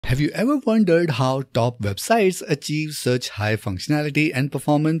Have you ever wondered how top websites achieve such high functionality and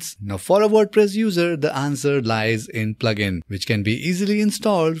performance? Now, for a WordPress user, the answer lies in plugin, which can be easily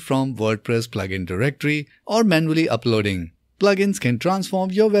installed from WordPress plugin directory or manually uploading. Plugins can transform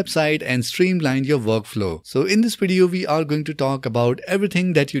your website and streamline your workflow. So in this video, we are going to talk about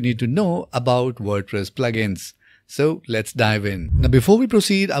everything that you need to know about WordPress plugins. So let's dive in. Now, before we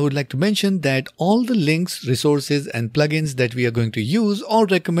proceed, I would like to mention that all the links, resources, and plugins that we are going to use or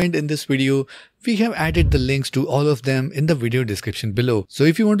recommend in this video, we have added the links to all of them in the video description below. So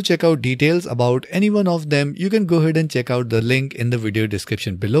if you want to check out details about any one of them, you can go ahead and check out the link in the video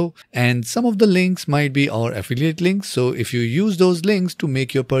description below. And some of the links might be our affiliate links. So if you use those links to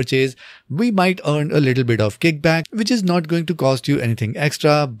make your purchase, we might earn a little bit of kickback, which is not going to cost you anything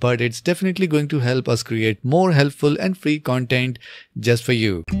extra, but it's definitely going to help us create more helpful and free content just for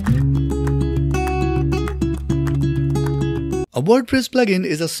you. A WordPress plugin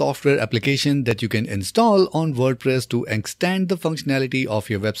is a software application that you can install on WordPress to extend the functionality of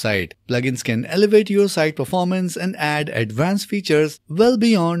your website. Plugins can elevate your site performance and add advanced features well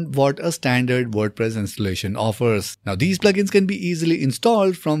beyond what a standard WordPress installation offers. Now, these plugins can be easily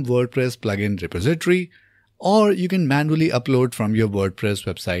installed from WordPress plugin repository, or you can manually upload from your WordPress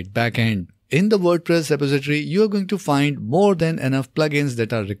website backend. In the WordPress repository, you are going to find more than enough plugins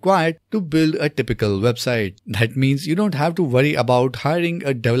that are required to build a typical website. That means you don't have to worry about hiring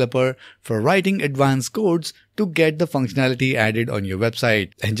a developer for writing advanced codes to get the functionality added on your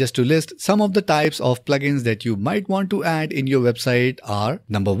website. And just to list some of the types of plugins that you might want to add in your website are: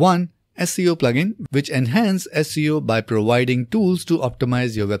 number 1, SEO plugin, which enhance SEO by providing tools to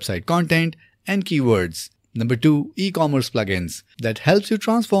optimize your website content and keywords. Number 2, e-commerce plugins that helps you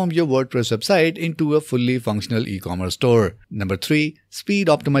transform your WordPress website into a fully functional e-commerce store. Number 3, speed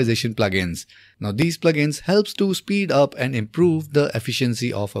optimization plugins. Now, these plugins helps to speed up and improve the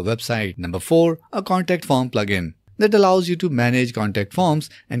efficiency of a website. Number 4, a contact form plugin that allows you to manage contact forms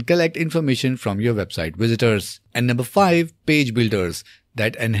and collect information from your website visitors. And number 5, page builders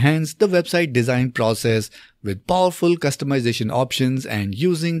that enhance the website design process with powerful customization options and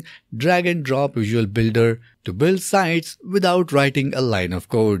using drag and drop visual builder to build sites without writing a line of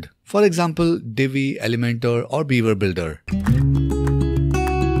code. For example, Divi, Elementor, or Beaver Builder.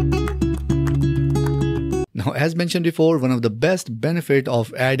 Now, as mentioned before, one of the best benefits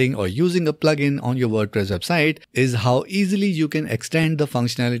of adding or using a plugin on your WordPress website is how easily you can extend the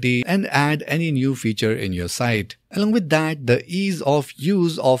functionality and add any new feature in your site. Along with that, the ease of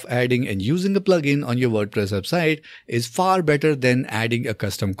use of adding and using a plugin on your WordPress website is far better than adding a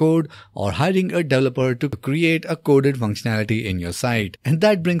custom code or hiring a developer to create a coded functionality in your site. And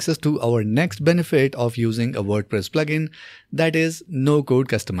that brings us to our next benefit of using a WordPress plugin, that is no-code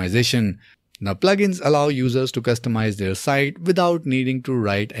customization. Now, plugins allow users to customize their site without needing to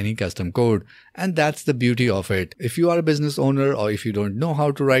write any custom code. And that's the beauty of it. If you are a business owner or if you don't know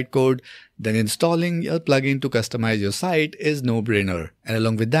how to write code, then installing a plugin to customize your site is no-brainer. And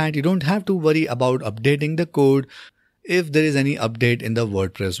along with that, you don't have to worry about updating the code if there is any update in the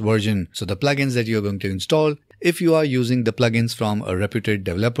WordPress version. So the plugins that you're going to install, if you are using the plugins from a reputed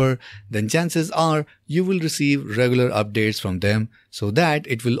developer, then chances are you will receive regular updates from them so that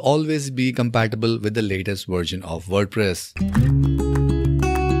it will always be compatible with the latest version of WordPress.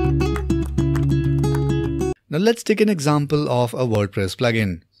 Now let's take an example of a WordPress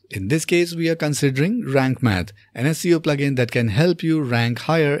plugin. In this case, we are considering Rank Math, an SEO plugin that can help you rank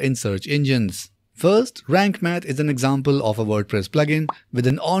higher in search engines. First, Rank Math is an example of a WordPress plugin with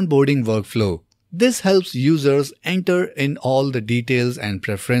an onboarding workflow. This helps users enter in all the details and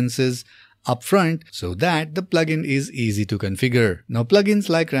preferences upfront so that the plugin is easy to configure. Now, plugins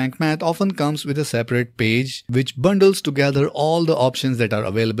like Rank Math often comes with a separate page which bundles together all the options that are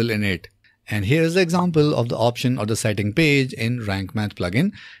available in it. And here's the example of the option or the setting page in Rank Math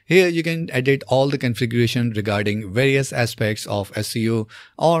plugin. Here you can edit all the configuration regarding various aspects of SEO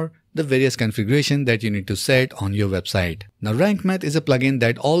or the various configuration that you need to set on your website. Now, Rank Math is a plugin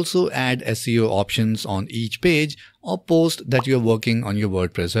that also adds SEO options on each page or post that you're working on your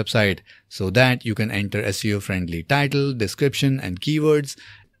WordPress website so that you can enter SEO friendly title, description, and keywords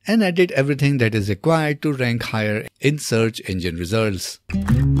and edit everything that is required to rank higher in search engine results.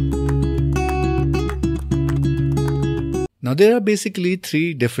 Now, there are basically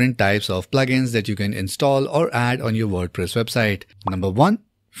 3 different types of plugins that you can install or add on your WordPress website. Number 1,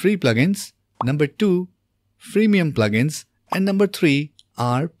 free plugins. Number 2, freemium plugins. And number 3,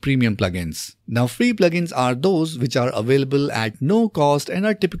 are premium plugins. Now, free plugins are those which are available at no cost and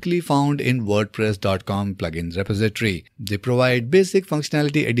are typically found in WordPress.com plugins repository. They provide basic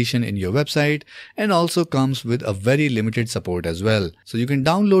functionality addition in your website and also comes with a very limited support as well. So you can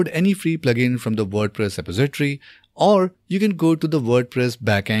download any free plugin from the WordPress repository, or you can go to the WordPress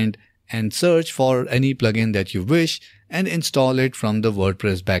backend and search for any plugin that you wish and install it from the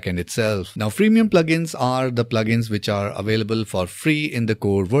WordPress backend itself. Now, freemium plugins are the plugins which are available for free in the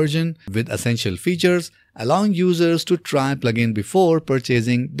core version with essential features, allowing users to try plugin before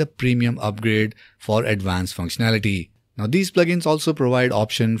purchasing the premium upgrade for advanced functionality. Now, these plugins also provide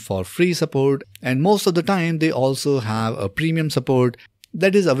option for free support, and most of the time they also have a premium support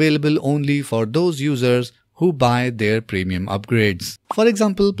that is available only for those users who buy their premium upgrades. For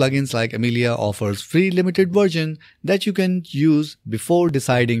example, plugins like Amelia offers free limited version that you can use before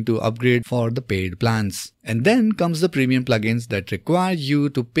deciding to upgrade for the paid plans. And then comes the premium plugins that require you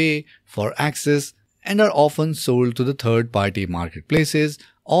to pay for access and are often sold to the third-party marketplaces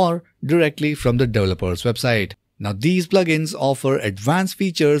or directly from the developer's website. Now, these plugins offer advanced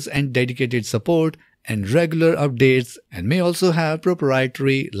features and dedicated support and regular updates, and may also have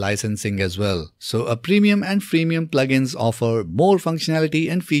proprietary licensing as well. So a premium and freemium plugins offer more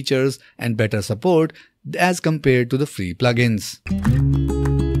functionality and features and better support as compared to the free plugins.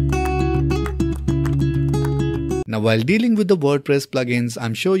 Now, while dealing with the WordPress plugins,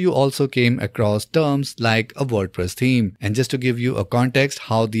 I'm sure you also came across terms like a WordPress theme. And just to give you a context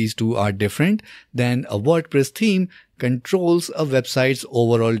how these two are different, then a WordPress theme controls a website's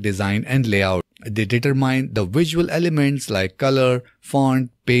overall design and layout. They determine the visual elements like color,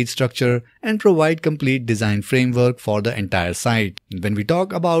 font, page structure, and provide complete design framework for the entire site. When we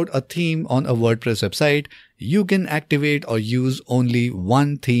talk about a theme on a WordPress website, you can activate or use only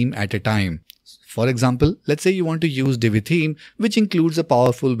one theme at a time. For example, let's say you want to use Divi theme, which includes a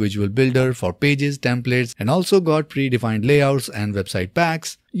powerful visual builder for pages, templates, and also got predefined layouts and website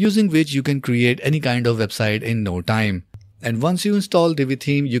packs, using which you can create any kind of website in no time. And once you install Divi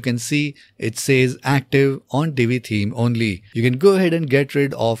theme, you can see it says active on Divi theme only. You can go ahead and get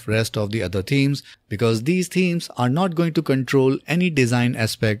rid of rest of the other themes because these themes are not going to control any design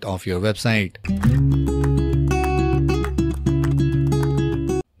aspect of your website.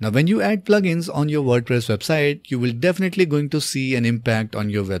 Now, when you add plugins on your WordPress website, you will definitely going to see an impact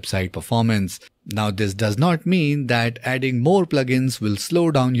on your website performance. Now, this does not mean that adding more plugins will slow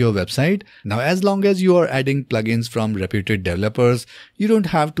down your website. Now, as long as you are adding plugins from reputed developers, you don't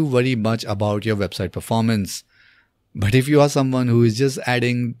have to worry much about your website performance. But if you are someone who is just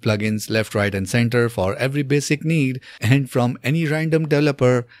adding plugins left, right, and center for every basic need and from any random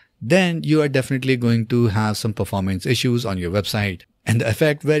developer, then you are definitely going to have some performance issues on your website. And the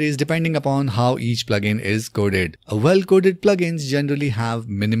effect varies depending upon how each plugin is coded. A well-coded plugins generally have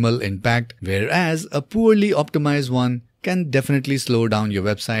minimal impact, whereas a poorly optimized one can definitely slow down your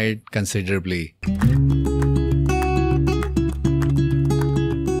website considerably.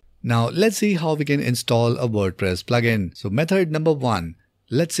 Now, let's see how we can install a WordPress plugin. So method number 1.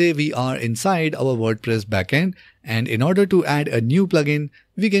 Let's say we are inside our WordPress backend, and in order to add a new plugin,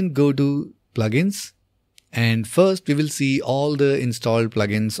 we can go to plugins. And first we will see all the installed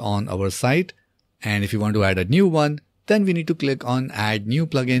plugins on our site. And if you want to add a new one, then we need to click on add new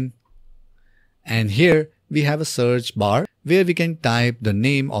plugin. And here we have a search bar where we can type the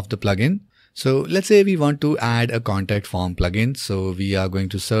name of the plugin. So let's say we want to add a contact form plugin. So we are going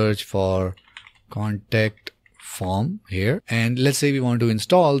to search for contact form here. And let's say we want to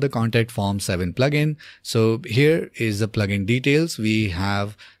install the contact form 7 plugin. So here is the plugin details. We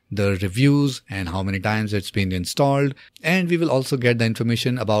have the reviews and how many times it's been installed, and we will also get the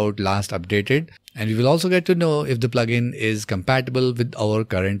information about last updated, and we will also get to know if the plugin is compatible with our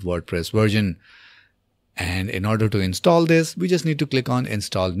current WordPress version. And in order to install this, we just need to click on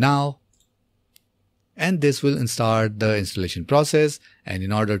install now, and this will start the installation process. And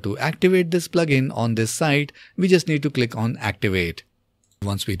in order to activate this plugin on this site, we just need to click on activate.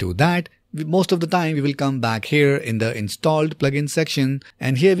 Once we do that, most of the time we will come back here in the installed plugin section,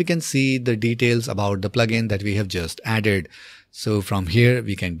 and here we can see the details about the plugin that we have just added. So from here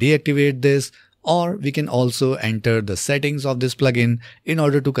we can deactivate this, or we can also enter the settings of this plugin in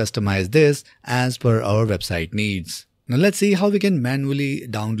order to customize this as per our website needs. Now let's see how we can manually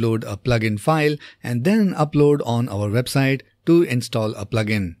download a plugin file and then upload on our website to install a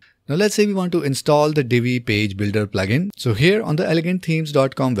plugin. Now let's say we want to install the Divi page builder plugin. So here on the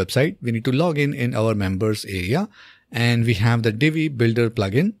elegantthemes.com website, we need to log in our members area, and we have the Divi builder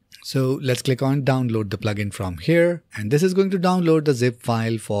plugin. So let's click on download the plugin from here, and this is going to download the zip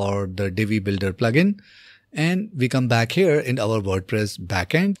file for the Divi builder plugin. And we come back here in our WordPress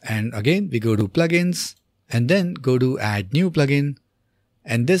backend, and again we go to plugins and then go to add new plugin.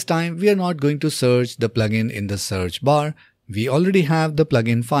 And this time we are not going to search the plugin in the search bar. We already have the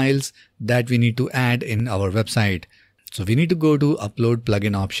plugin files that we need to add in our website. So we need to go to upload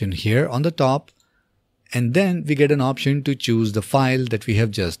plugin option here on the top, and then we get an option to choose the file that we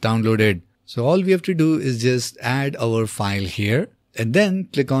have just downloaded. So all we have to do is just add our file here and then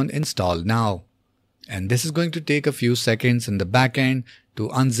click on install now. And this is going to take a few seconds in the backend to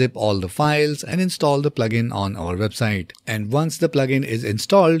unzip all the files and install the plugin on our website. And once the plugin is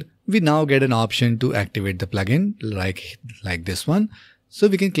installed, we now get an option to activate the plugin like this one. So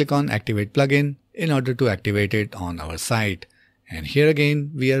we can click on activate plugin in order to activate it on our site. And here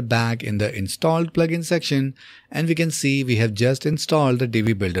again, we are back in the installed plugin section, and we can see we have just installed the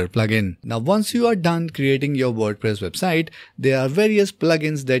Divi Builder plugin. Now, once you are done creating your WordPress website, there are various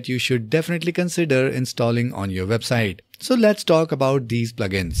plugins that you should definitely consider installing on your website. So let's talk about these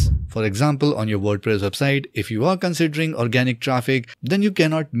plugins. For example, on your WordPress website, if you are considering organic traffic, then you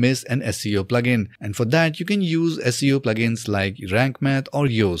cannot miss an SEO plugin. And for that, you can use SEO plugins like Rank Math or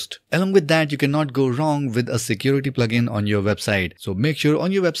Yoast. Along with that, you cannot go wrong with a security plugin on your website. So make sure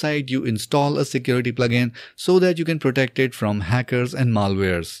on your website you install a security plugin so that you can protect it from hackers and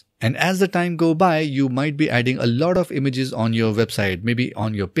malwares. And as the time go by, you might be adding a lot of images on your website, maybe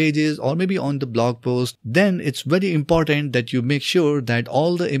on your pages or maybe on the blog post. Then it's very important that you make sure that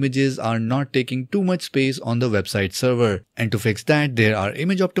all the images are not taking too much space on the website server. And to fix that, there are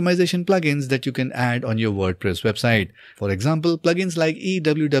image optimization plugins that you can add on your WordPress website. For example, plugins like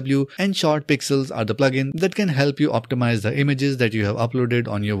EWW and Short Pixels are the plugins that can help you optimize the images that you have uploaded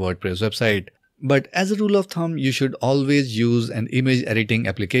on your WordPress website. But as a rule of thumb, you should always use an image editing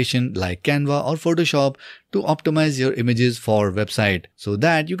application like Canva or Photoshop to optimize your images for website so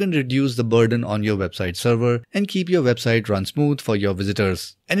that you can reduce the burden on your website server and keep your website run smooth for your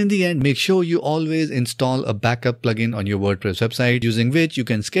visitors. And in the end, make sure you always install a backup plugin on your WordPress website, using which you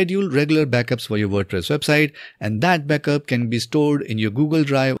can schedule regular backups for your WordPress website, and that backup can be stored in your Google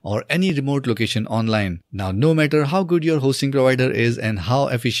Drive or any remote location online. Now, no matter how good your hosting provider is and how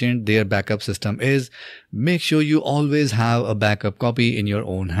efficient their backup system is, make sure you always have a backup copy in your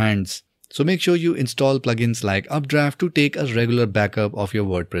own hands. So make sure you install plugins like Updraft to take a regular backup of your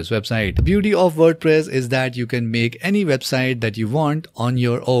WordPress website. The beauty of WordPress is that you can make any website that you want on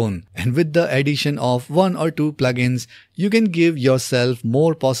your own. And with the addition of 1 or 2 plugins, you can give yourself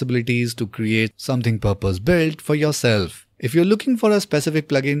more possibilities to create something purpose-built for yourself. If you're looking for a specific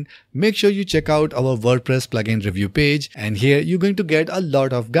plugin, make sure you check out our WordPress plugin review page, and here you're going to get a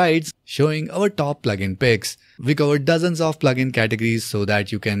lot of guides showing our top plugin picks. We cover dozens of plugin categories so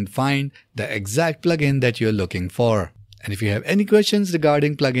that you can find the exact plugin that you're looking for. And if you have any questions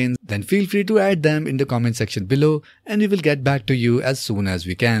regarding plugins, then feel free to add them in the comment section below, and we will get back to you as soon as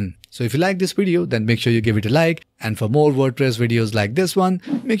we can. So if you like this video, then make sure you give it a like, and for more WordPress videos like this one,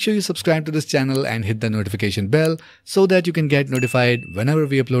 make sure you subscribe to this channel and hit the notification bell so that you can get notified whenever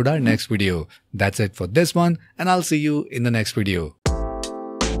we upload our next video. That's it for this one, and I'll see you in the next video.